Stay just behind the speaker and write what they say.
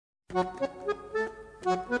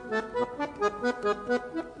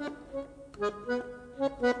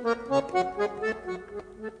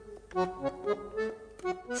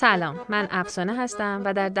سلام، من افسانه هستم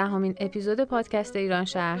و در 10مین اپیزود پادکست ایران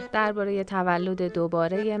شهر درباره تولد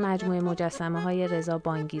دوباره مجموعه مجسمه‌های رضا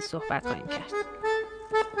بانگیز صحبت خواهیم کرد.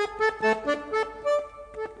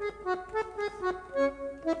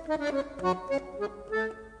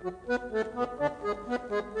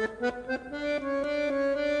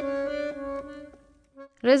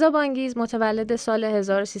 رضا بانگیز متولد سال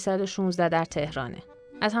 1316 در تهرانه.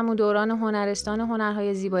 از همون دوران هنرستان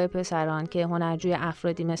هنرهای زیبای پسران که هنرجوی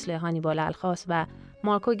افرادی مثل هانیبال الخاص و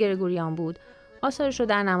مارکو گرگوریان بود، آثارش رو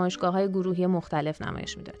در نمایشگاه‌های گروهی مختلف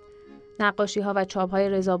نمایش میداد. نقاشی‌ها و چاپ‌های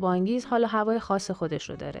رضا بانگیز حال و هوای خاص خودش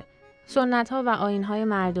رو داره. سنت‌ها و آیین‌های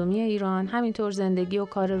مردمی ایران، همینطور زندگی و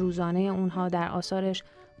کار روزانه اونها در آثارش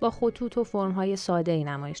با خطوط و فرم‌های ساده‌ای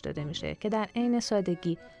نمایش داده میشه که در عین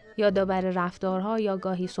سادگی یادآور رفتارها یا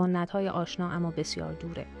گاهی سنت‌های آشنا اما بسیار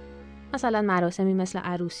دوره. مثلا مراسمی مثل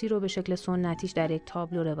عروسی رو به شکل سنتیش در یک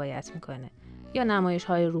تابلو روایت میکنه یا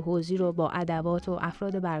نمایش‌های روحوزی رو با ادوات و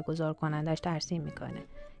افراد برگزار کنندش ترسیم میکنه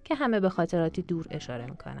که همه به خاطراتی دور اشاره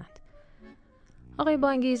میکنند. آقای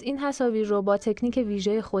بانگیز این تصاویر رو با تکنیک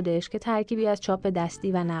ویژه خودش که ترکیبی از چاپ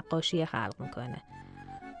دستی و نقاشی خلق میکنه.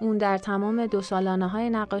 اون در تمام 2 سالانه‌های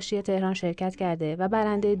نقاشی تهران شرکت کرده و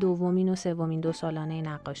برنده 2 و 3 2 سالانه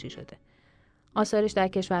نقاشی شده. آثارش در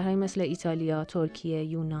کشورهای مثل ایتالیا، ترکیه،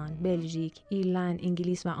 یونان، بلژیک، ایرلند،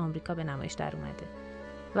 انگلیس و آمریکا به نمایش در اومده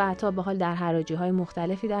و تا به حال در حراجی‌های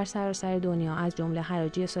مختلفی در سراسر دنیا از جمله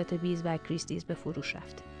حراجی ساتبیز و کریستیز به فروش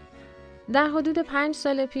رفت. در حدود 5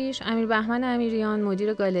 سال پیش امیر بهمن امیریان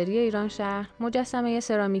مدیر گالری ایران شهر مجسمه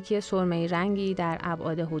سرامیکی سرمه‌ای رنگی در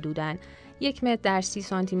ابعاد حدوداً 1 متر در 30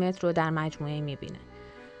 سانتی متر رو در مجموعه می‌بینه.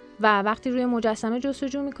 و وقتی روی مجسمه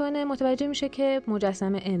جستجو میکنه متوجه میشه که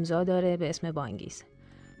مجسمه امضا داره به اسم بانگیز.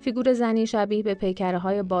 فیگور زنی شبیه به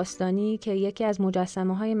پیکره‌های باستانی که یکی از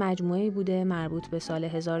مجسمه‌های مجموعه‌ای بوده مربوط به سال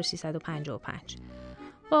 1355.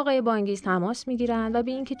 با آقای بانگیز تماس میگیرن و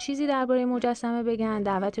به اینکه چیزی درباره مجسمه بگن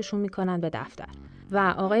دعوتشون میکنن به دفتر.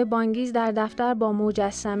 و آقای بانگیز در دفتر با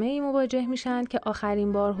مجسمه‌ای مواجه میشن که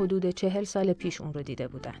آخرین بار حدود 40 سال پیش اون رو دیده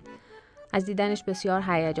بودن. از دیدنش بسیار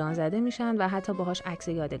هیجان زده میشن و حتی باهاش عکس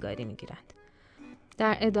یادگاری میگیرند.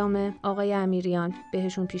 در ادامه آقای امیریان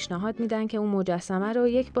بهشون پیشنهاد میدن که اون مجسمه رو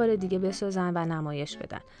یک بار دیگه بسازن و نمایش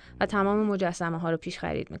بدن و تمام مجسمه ها رو پیش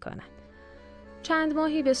خرید میکنن. چند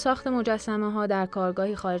ماهی به ساخت مجسمه ها در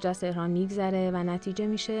کارگاهی خارج از تهران میگذره و نتیجه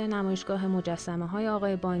میشه نمایشگاه مجسمه های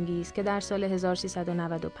آقای بانگیز که در سال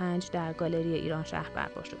 1395 در گالری ایران شهر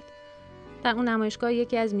برپا شد. در اون نمایشگاه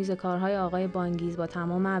یکی از میزکارهای آقای بانگیز با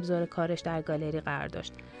تمام ابزار کارش در گالری قرار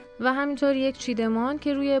داشت و همینطور یک چیدمان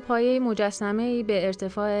که روی پایه مجسمه‌ای به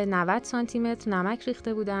ارتفاع 90 سانتی متر نمک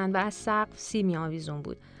ریخته بودند و از سقف سیمی آویزون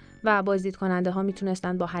بود و بازدید کننده ها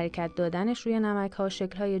میتونستند با حرکت دادنش روی نمک ها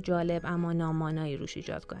شکل‌های جالب اما نامانایی روش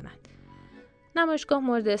ایجاد کنند. نمایشگاه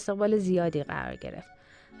مورد استقبال زیادی قرار گرفت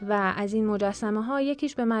و از این مجسمه ها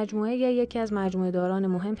یکیش به مجموعه یا یکی از مجموعه داران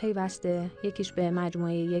مهم پیوسته، یکیش به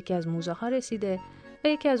مجموعه یکی از موزه ها رسیده و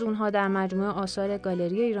یکی از اونها در مجموعه آثار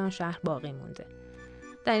گالری ایران شهر باقی مونده.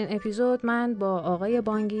 در این اپیزود من با آقای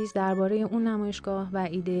بانگیز درباره اون نمایشگاه و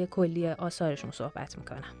ایده کلی آثارشون صحبت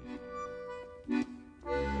میکنم.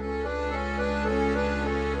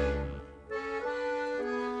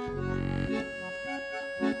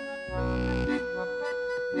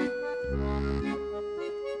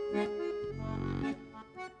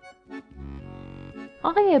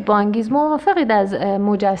 آقای بانگیز موافقید از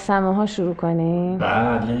مجسمه ها شروع کنیم؟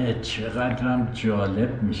 بله، چقدرم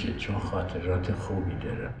جالب میشه چون خاطرات خوبی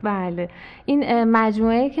داره. بله، این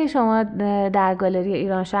مجموعه که شما در گالری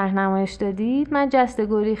ایران شهر نمایش دادید من جسته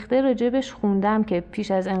گریخته راجبش خوندم که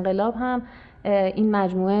پیش از انقلاب هم این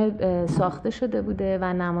مجموعه ساخته شده بوده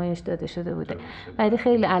و نمایش داده شده بوده. ولی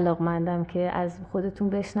خیلی علاقمندم که از خودتون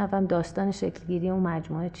بشنوم داستان شکلگیری اون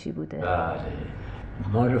مجموعه چی بوده. بله،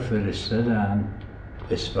 ما رو فرستادن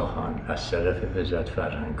اصفهان از طرف وزارت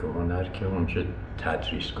فرهنگ و هنر که اونجا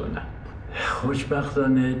تدریس کنن.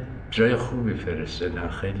 خوشبختانه جای خوبی فرستادن،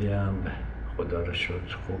 خیلی هم خدا رو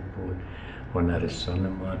شکر خوب بود. هنرستان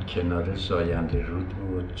ما کنار زاینده رود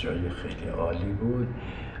بود، جای خیلی عالی بود.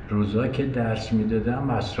 روزا که درس میدادم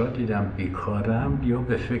اسرا دیدم بیکارم، یا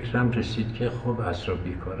به فکرم رسید که خب اسرا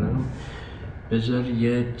بیکارم بذار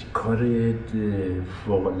یه کار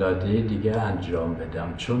فوق‌العاده دیگه انجام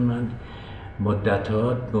بدم، چون من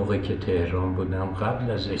مدت‌ها موقعی که تهران بودم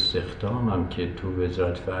قبل از استخدامم که تو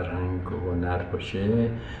وزارت فرهنگ و هنر باشه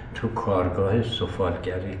تو کارگاه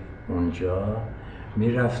سفالگری اونجا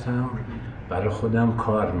میرفتم برای خودم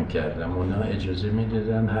کار میکردم. اونا اجازه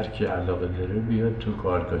میدادن هر کی علاقه داره بیاد تو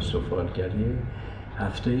کارگاه سفالگری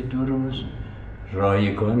هفته 2 روز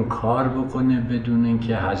رایگان کار بکنه بدون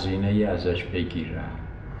اینکه هزینه‌ای ازش بگیرن.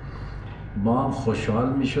 ما هم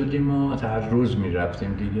خوشحال میشدیم و هر روز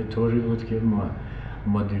میرفتیم دیگه. طوری بود که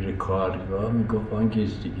مدیر کارگاه میگفت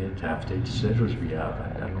بانگیز دیگه هفته 3 روز بیا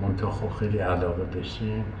اول. منتها خب خیلی علاقه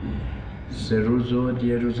داشتیم 3 روز و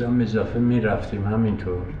یه روز هم اضافه میرفتیم.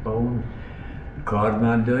 همینطور با اون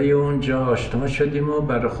کارمندای اونجا آشنا شدیم و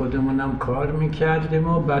برای خودمونم کار میکردیم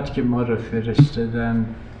و بعد که ما رو فرستادن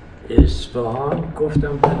اصفهان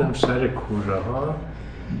گفتم بدم سر کوره ها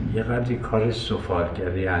یه قدری کار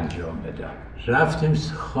سفالگری انجام بدم. رفتیم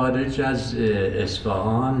خارج از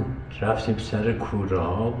اصفهان، رفتیم سر کوره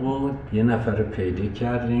ها و یه نفر پیدا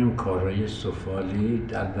کردیم کارهای سفالی،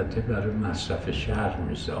 البته برای مصرف شهر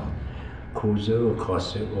میساخت، کوزه و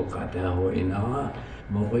کاسه و قدح و اینا.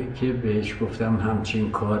 موقعی که بهش گفتم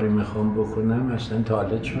همچین کاری میخوام بکنم اصلا تا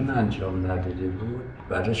حالا چون انجام نداده بود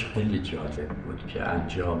براش خیلی جالب بود که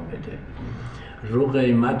انجام بده. رو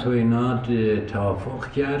قیمت و اینا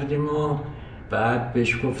توافق کردیم و بعد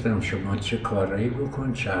بهش گفتم شما چه کارایی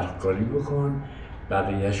بکن، چرخکاری بکن،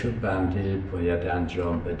 بقیهشو بنده باید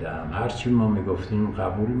انجام بدم. هرچی ما میگفتیم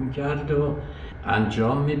قبول میکرد و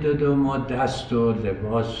انجام میداد و ما دست و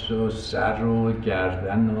لباس و سر و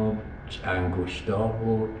گردن و انگشتاب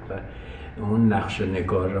و اون نقش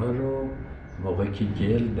نگارا رو موقعی که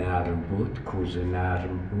گل نرم بود، کوزه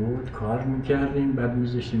نرم بود کار میکردیم. بعد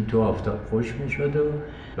میذاشتیم تو آفتاب خوش میشد و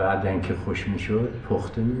بعد اینکه خوش میشد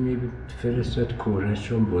پخته میفرستاد کوره،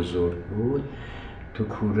 چون بزرگ بود تو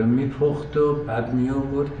کوره میپخت و بعد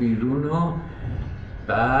میآورد بیرون و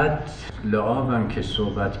بعد لعابم که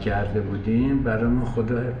صحبت کرده بودیم برامون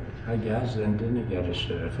خدا اگه زنده نگرش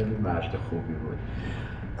داره، خیلی مرد خوبی بود.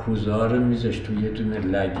 کوزه ها رو میذاشت تو یه دونه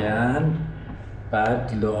لگن،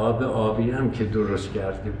 بعد لعاب آبی هم که درست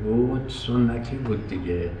کرده بود سنتی بود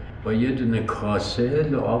دیگه، با یه دونه کاسه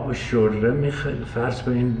لعاب و شره فرض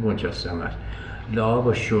با این مجسمه لعاب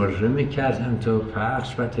و شره میکردن تو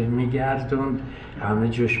پخش بعد میگردون همه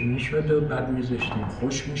جوش میشد و بعد میذاشتیم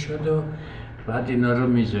خوش میشد و بعد اینا رو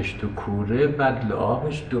میذاشت تو کوره، بعد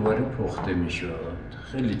لعابش دوباره پخته میشد.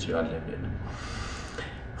 خیلی جالبه.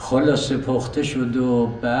 خلاصه پخته شد و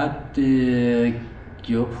بعد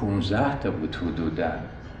یا 15 تا بود حدوداً.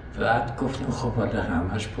 بعد گفتیم خب حالا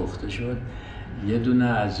همش پخته شد، یه دونه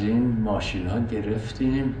از این ماشین ها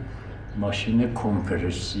گرفتیم، ماشین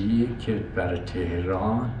کمپرسی که برای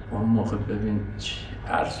تهران اون موقع ببین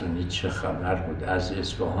ارزونی چه خبر بود، از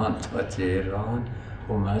اصفهان تا تهران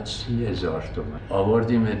اومد 30,000 تومان.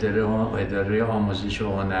 آوردیم اداره آموزش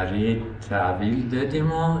هنری تحویل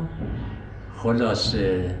دادیم و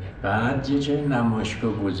خلاصه بعد یه جای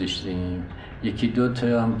نمایشگاه گذاشتیم. 1-2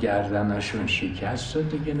 تا هم گردنشون شکست و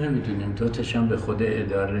دیگه نمیدونیم. 2 تاشم به خود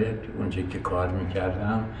اداره اونجا که کار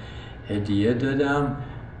میکردم هدیه دادم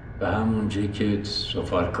و همونجا که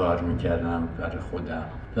سفال کار میکردم برای خودم.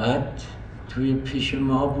 بعد توی پیش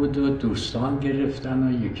ما بود و دوستان گرفتن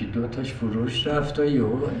و 1-2 تاش فروش رفت و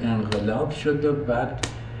یهو انقلاب شد و بعد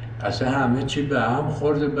اصلا همه چی به هم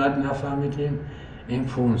خورد و بعد نفهمیدیم این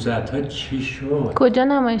 15 تا چی شد. کجا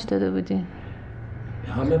نمایش داده بودین؟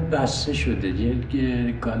 حالا بسته شده،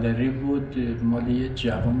 یه گالری بود مال یه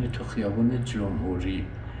جوانی تو خیابون جمهوری،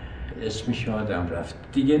 اسمش یادم رفت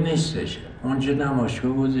دیگه نیستش. اونجا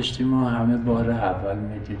نمایشگاه گذاشتیم و همه بار اول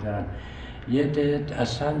میدیدن، یه ده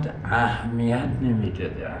اصلا اهمیت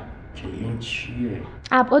نمیدادن که این چیه.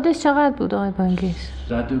 ابعادش چقدر بود آقای بانگیز؟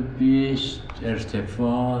 120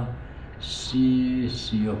 ارتفاع، 30-35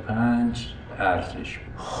 ارزش.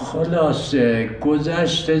 خلاصه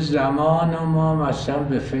گذشت زمان و ما مثلا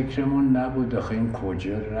به فکرمون نبود آخه این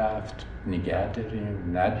کجا رفت نگه داریم،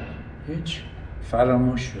 نه هیچ،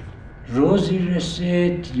 فراموش شد. روزی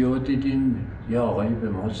رسید یا دیدیم یه آقایی به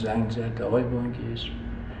ما زنگ زد، آقای بانگیز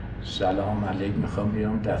سلام علیک، میخوام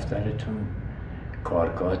بیام دفترتون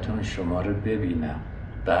کارگاهتون شما رو ببینم.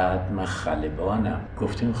 بعد من خلبانم،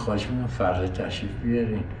 گفتیم خواهش می‌کنم فردا تشریف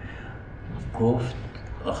بیارین. گفت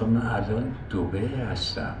آخه من الان دبی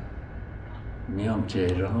هستم، میام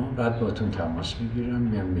تهران بعد باتون تماس میگیرم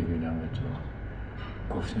میام میبینمتون.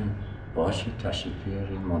 گفتیم باشه تشریف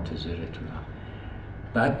بیارین منتظرتونم.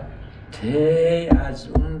 بعد از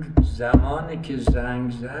اون زمانی که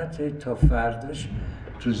زنگ زد تا فرداش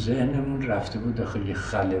تو ذهنمون رفته بود آخه یه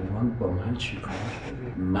خلبان با من چی کار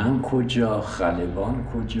کرده؟ من کجا؟ خلبان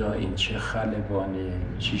کجا؟ این چه خلبانه؟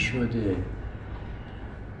 چی شده؟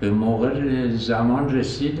 به موقع زمان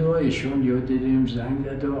رسید و ایشون یاد دیدیم زنگ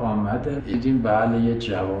داد و آمد، دیدیم بله یه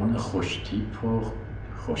جوان خوشتیپ و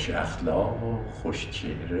خوش اخلاق و خوش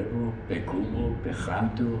چهره و بگو و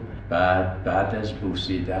بخند و بعد از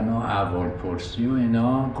بوسیدن و احوال پرسی و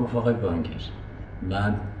اینا گفت آقای بانگیز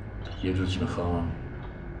من یه روز میخوام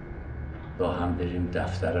با هم بریم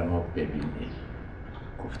دفترم رو ببینیم.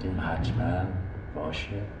 گفتیم حتما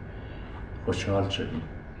باشه. خوشحال شدیم.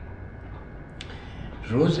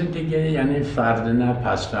 روز دیگه یعنی فرد نه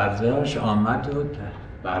پس فرداش آمد و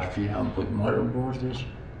برفی هم بود ما رو بردش.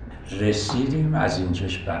 رسیدیم از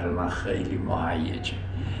اینجاش برای من خیلی مهیجه.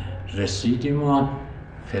 رسیدیم و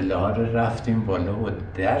پله ها رو رفتیم بالا و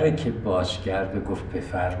در که باز کرده گفت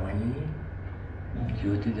بفرمایید.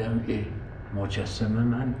 یه دیدم مجسمه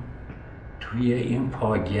من توی این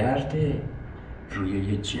پاگرده روی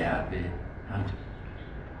یه جعبه هم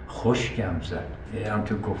خوشگم زد. هم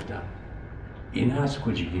تو گفتم این از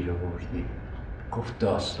کجا گیر آوردی؟ گفت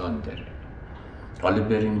داستان داره. حالا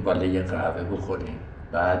بریم بالا یه قهوه بخوریم.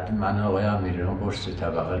 بعد من آقای امیریان برس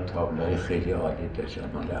طبقه تابلوهای خیلی عالی داشتن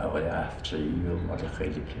مال آقای افجایی و مال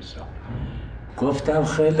خیلی کسا. گفتم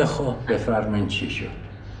خیلی خوب بفرمایید چی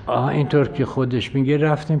شد؟ اینطور که خودش میگه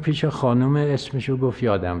رفتیم پیش خانم اسمشو گفت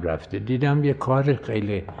یادم رفته. دیدم یه کار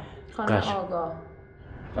خیلی خانم آقا.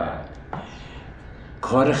 بعد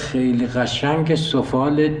کار خیلی قشنگ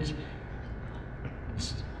سفالت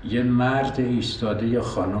یه مرد ایستاده یا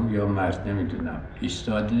خانم یا مرد نمیدونم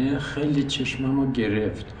ایستاده خیلی چشممو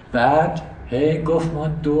گرفت. بعد گفت ما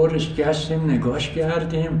دورش گشتیم نگاش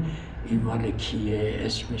کردیم این مال کیه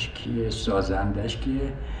اسمش کیه سازندش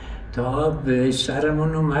کیه تا به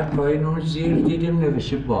سرمون اومد پایین اون زیر دیدیم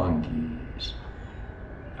نوشته بانگیز.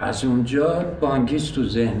 از اونجا بانگیز تو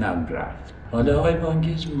ذهنم رفت. حالا آقای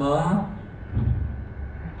بانگیز ما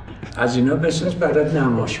از اینا بساز برات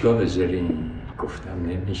نمایشگاه بذاریم. گفتم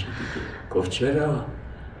نمیشه دیگه. گفت چرا؟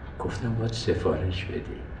 گفتم باید سفارش بدی.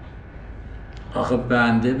 آخه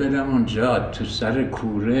بنده برم اونجا تو سر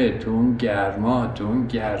کوره تو اون گرما تو اون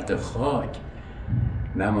گرد خاک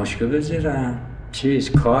نمایشگاه بذارم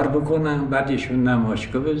کار بکنم بعد ایشون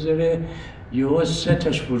نمایشگاه بذاره یهو 3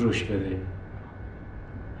 تاش فروش بده.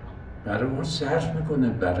 برای اون صرف میکنه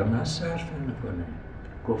برای من صرف نمیکنه.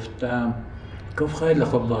 گفت خیلی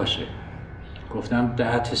خوب باشه. گفتم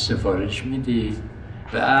 10 تا سفارش میدی؟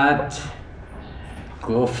 بعد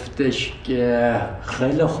گفتش که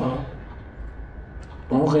خیلی خوب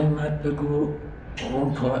اون قیمت بگو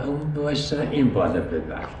اون بایستا این بالا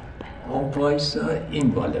ببر اون بایستا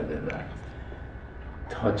این بالا ببر.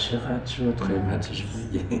 تا چقدر شد قیمتش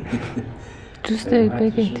بگی؟ دوست دارید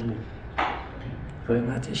بگید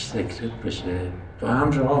قیمتش سکرت بشه. با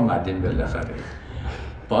هم راه آمدیم بالاخره.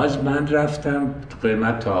 باز من رفتم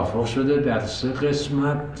قیمت توافق شده در 3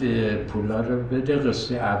 قسمت پولا رو بده.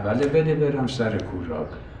 قسط اول بده برم سر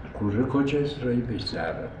کوره کجاست رایی بهش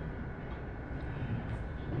زهره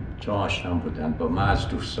چون آشنا بودن با من از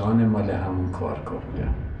دوستان مال همون کارگاه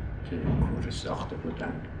بودم که کوره ساخته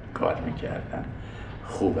بودن کار میکردن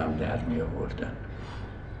خوبم در می آوردن.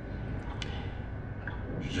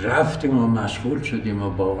 رفتیم و مشغول شدیم و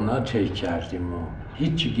با اونا طی کردیم و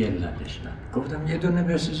هیچی گل نداشتن. گفتم یه دونه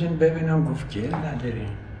بسازین ببینم. گفت گل نداریم.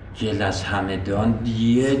 گل از همدان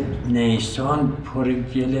یه نیسان پر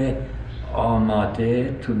گل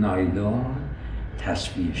آماده تو نایلون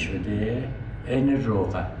تصویر شده این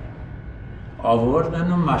روغن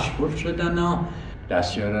آوردن و مشغول شدن و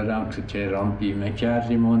دستیارم تو تهران بیمه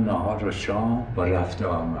کردیم و نهار و شام با رفت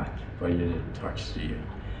آمد با یه تاکسی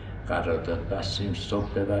قرارداد بستیم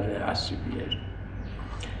صبح ببره عصر بیاره.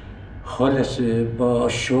 خلاصه با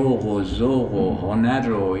شوق و ذوق و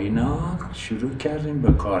هنر و اینا شروع کردیم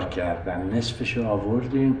به کار کردن. نصفشو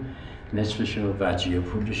آوردیم نصفشو وجیه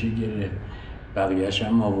پولشو گرفت بقیهش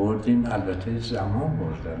هم آوردیم. البته زمان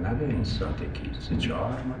بردن نه به این سادگی 3-4 ماه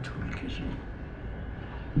طول کشید.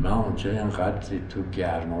 من اونجا اینقدر تو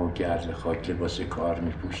گرما و گرد خاک لباس کار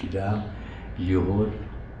میپوشیدم یهو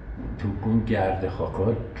تو اون گرد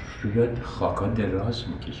روی خاکا دراز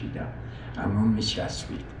میکشیدم اما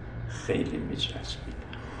میچسبید خیلی میچسبید.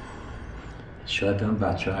 شاید هم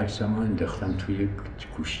بچه عکس هم انداختم توی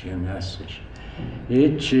گوشی هستش.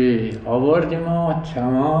 هیچی آوردیم و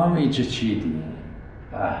تمام اینجا چیدیم.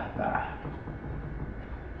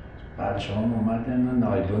 بچه هم اومدن و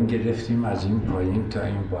نایلون گرفتیم از این پایین تا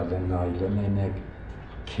این بالا نایلون اینه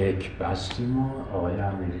کیک بستیم و آقای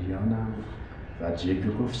امیریان هم و جیبی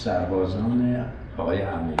گفت سربازان آقای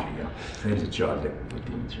امیریان. خیلی جالب بود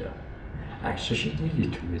اینجا. عکسش دیدی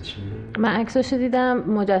توی چی؟ من عکسش دیدم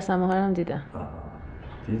مجسمه ها هم دیدم.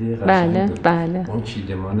 دیدی بله بود. بله. اون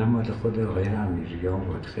چیدمان مال خود آقای امیریان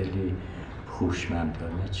بود. خیلی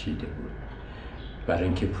هوشمندانه چیده بود برای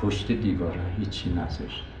اینکه پشت دیوارها هیچی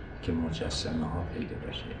نذاشت که مجسمه ها پیدا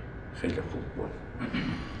بشه. خیلی خوب بود.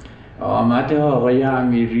 آمد آقای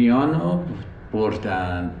امیریان رو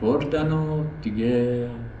بردن و دیگه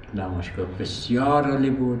نمایشگاه بسیار عالی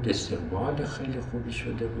بود، استقبال خیلی خوبی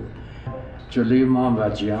شده بود. جلوی ما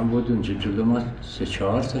وجیه هم بود اونجا، جلو ما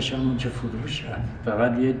 3-4 تاشم اونجا فروش رفت.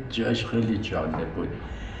 فقط یه جاش خیلی جالب بود،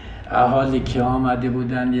 اهالی که آمده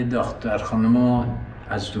بودن، یه دختر خانم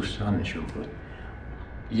از دوستانشون بود،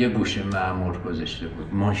 یه گوشه مأمور گذاشته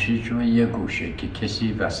بود، ماشین و یه گوشه که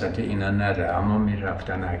کسی وسط اینا نره، اما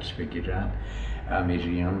میرفتن عکس بگیرن.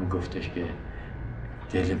 امیریان میگفتش که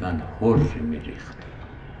دل من هر میریخت،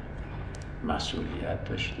 مسئولیت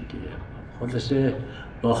داشت دیگه. خلاصه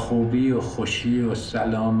با خوبی و خوشی و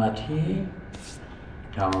سلامتی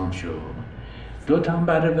تمام شد. 2 تا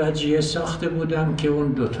برای وجیه ساخته بودم که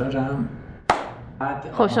اون 2 تا هم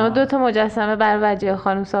خب شما 2 تا مجسمه برای وجیه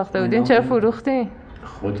خانم ساخته بودین، چرا فروختی؟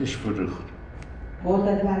 خودش فروخت. قول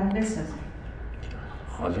داده برام بسازه.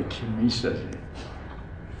 حالا کی میسازه؟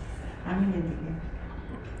 همینه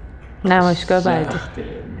دیگه. نمایشگاه بعدی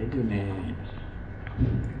میدونه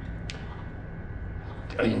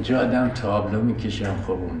اینجا آدم تابلو میکشم،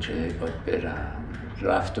 خب اونجا باید برم،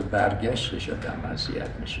 رفت و برگشتش آدم اذیت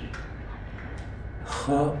میشه.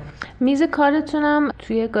 خب میز کارتونم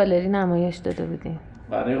توی گالری نمایش داده بودین؟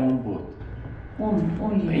 برای اون بود.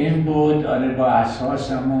 این بود، آره، با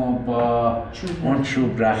اساسم و با اون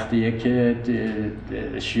چوب رختیه که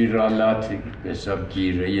شیرالات به حساب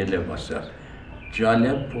گیره ی لباسا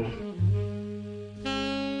جالب بود.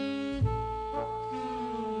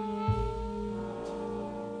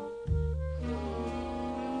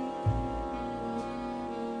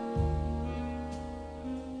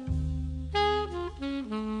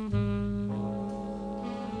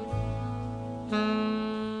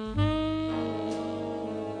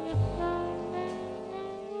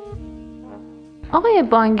 آقای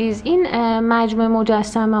بانگیز، این مجموعه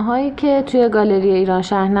مجسمه هایی که توی گالری ایران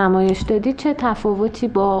شهر نمایش دادید چه تفاوتی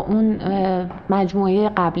با اون مجموعه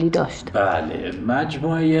قبلی داشت؟ بله،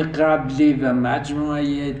 مجموعه قبلی و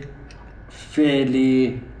مجموعه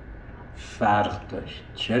فعلی فرق داشت.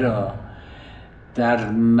 چرا؟ در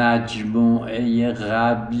مجموعه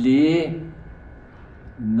قبلی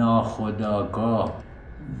ناخودآگاه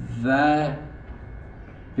و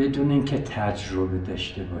بدون اینکه تجربه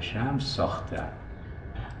داشته باشم ساختم.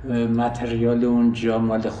 متریال اونجا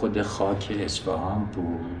مال خود خاک اصفهان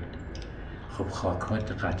بود. خب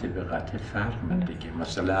خاکات قطعه به قطعه فرق میکنه دیگه.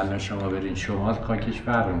 مثلا الان شما برین شمال خاکش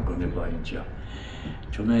فرق میکنه با اینجا،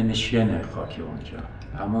 چون این شنه خاک اونجا،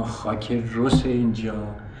 اما خاک رس اینجا،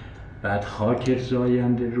 بعد خاک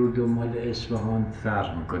زاینده رود و مال اصفهان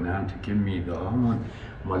فرق میکنه. همونطور که میوه همون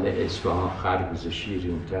مال اصفهان خربوز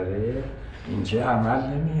شیرین تره، اینجا عمل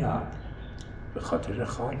نمیاد به خاطر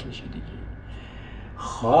خاکش دیگه.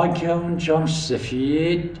 خاک اونجا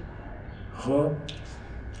سفید، خب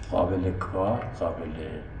قابل کار، قابل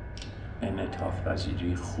انعطاف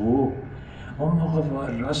پذیری، خوب. اون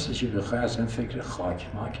موقع راستشی بخوای اصلا فکر خاک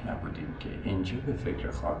ماک نبودیم که اینجا به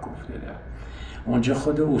فکر خاک افتادم. اونجا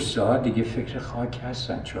خود اوستاها دیگه فکر خاک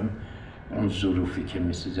هستن، چون اون ظروفی که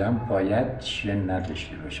میسازن باید شن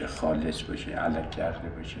نداشته باشه، خالص باشه، علک کرده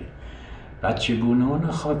باشه. بعد چگونه اون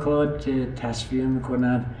خاکات تصفیه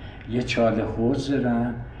میکنن؟ یه چاله حوض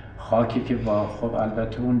دارن، خاکی که با خب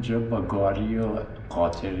البته اونجا با گاری و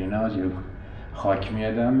قاطرینا یا خاک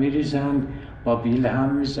میادن میریزن، با بیل هم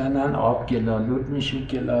میزنن، آب گلالود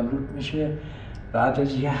میشه. بعد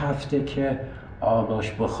از یه هفته که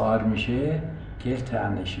آباش بخار میشه گل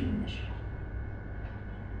ته‌نشین میشه،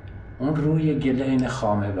 اون روی گله این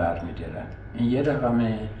خامه برمیدارن. این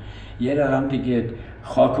یه رقم دیگه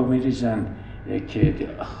خاکو میریزن که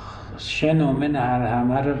شن و من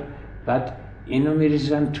همه رو، بعد اینو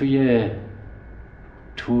میریزن توی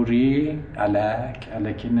توری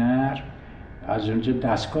علک نر، از اونجا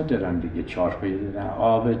دستگاه دارن دیگه، چارپایی دارن،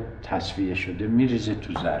 آب تصفیه شده میریزه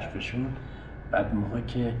تو ظرفشون. بعد موقع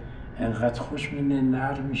که انقدر خوش مینه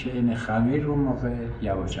نرم میشه این خمیر، اون موقع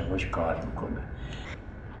یواش یواش کار میکنه.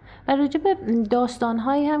 و راجع به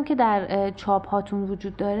داستان‌هایی هم که در چاپ هاتون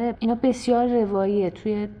وجود داره، اینا بسیار رواییه.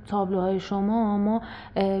 توی تابلوهای شما ما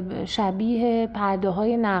شبیه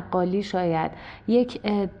پرده‌های نقالی شاید یک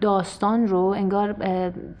داستان رو انگار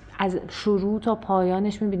از شروع تا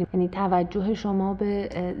پایانش می‌بینیم، یعنی توجه شما به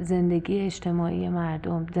زندگی اجتماعی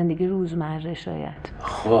مردم، زندگی روزمره شاید.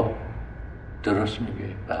 خب درست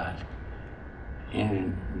میگه. بله،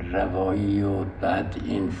 این روایی و بعد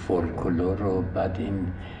این فولکلور و بعد این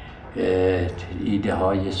ایده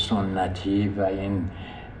های سنتی و این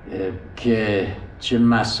که چه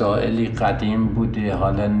مسائلی قدیم بوده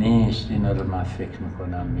حالا نیست، اینا رو من فکر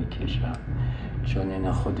میکنم میکشم، چون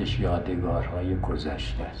اینا خودش یادگارهای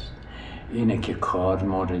گذشته است. اینه که کار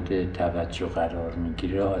مورد توجه قرار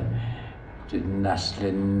میگیره.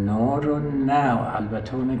 نسل نو رو نه،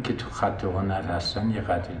 البته اونه که تو خط هنر هستن یه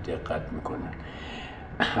قدری دقت میکنن.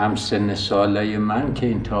 هم سن سالای من که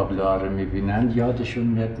این تابلوها رو میبینن یادشون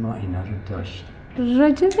میاد ما اینا رو داشتیم.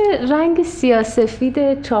 راجع به رنگ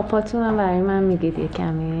سیاه‌سفید چاپاتون هم برای من میگید یه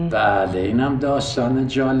کمی؟ بله، اینم داستان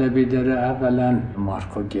جالبی داره. اولا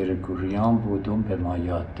مارکو گرگوریان بود، اون به ما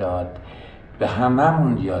یاد داد، به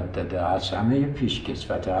هممون یاد داده، از همه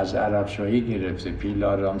پیشکسوت، از عربشاهی گرفته،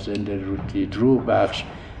 پیلارام، زنده رودید، روح بخش،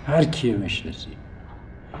 هر کی میشناسی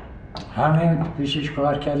همه پیشش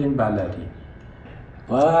کار کردیم، بلدیم.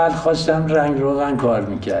 و خواستم رنگ روغن کار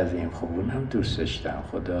میکردیم. خب اونم دوست داشتم،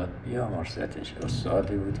 خدا بیامرزتش،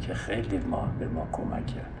 استادی بود که خیلی به ما کمک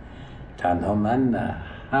کرد. تنها من نه،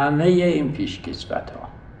 همه این پیشکسوت ها،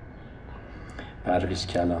 پرویز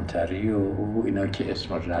کلانتری و اینا که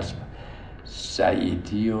اسم رسم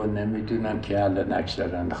سعیدی و نمیدونم که الان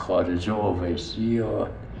اکثرا خارجه، اویسی و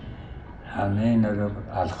همه اینا رو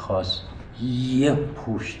الخاص یه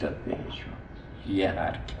پوش داد بهشون، یه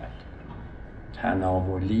حرکت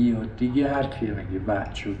تناولی و دیگه هر کی میگه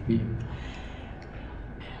محجوبی.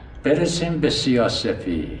 برسیم به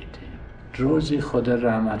سیاه‌سفید. روزی خدا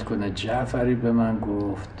رحمت کنه جعفری به من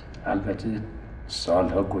گفت، البته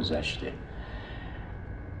سالها گذشته،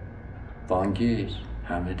 بانگیز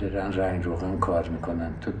همه دارن رنگ روغن کار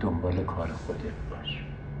میکنن، تو دنبال کار خودت باش.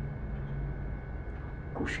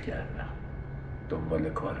 گوش کردم، دنبال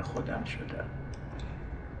کار خودم شدم.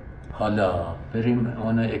 حالا بریم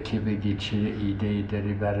اونو که بگی چه ایده‌ای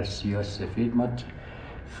داری برای سیاه‌سفید. ما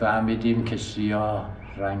فهمیدیم که سیاه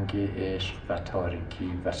رنگ عشق و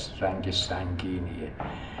تاریکی و رنگ سنگینیه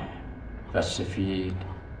و سفید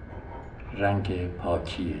رنگ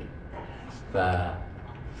پاکیه و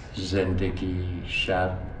زندگی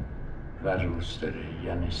شب و روز داره،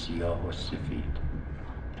 یعنی سیاه و سفید.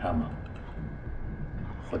 تمام.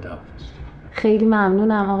 خداحافظ. خیلی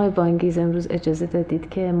ممنونم آقای بانگیز امروز اجازه دادید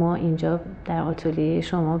که ما اینجا در آتلیه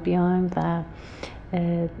شما بیایم و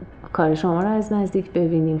کار شما رو از نزدیک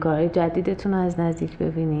ببینیم، کارهای جدیدتون رو از نزدیک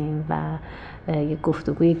ببینیم و یه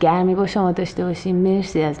گفتگوی گرمی با شما داشته باشیم.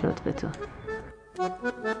 مرسی از لطفتون.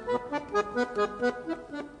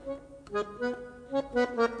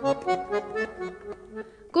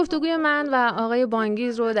 گفتگوی من و آقای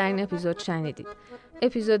بانگیز رو در این اپیزود شنیدید.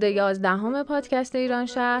 اپیزود 11 پادکست ایران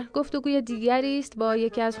شهر گفتگوی دیگری است با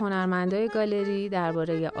یکی از هنرمندای گالری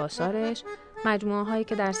درباره آثارش، مجموعه هایی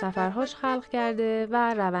که در سفرهاش خلق کرده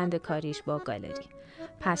و روند کاریش با گالری.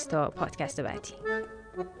 پس تا پادکست بعدی.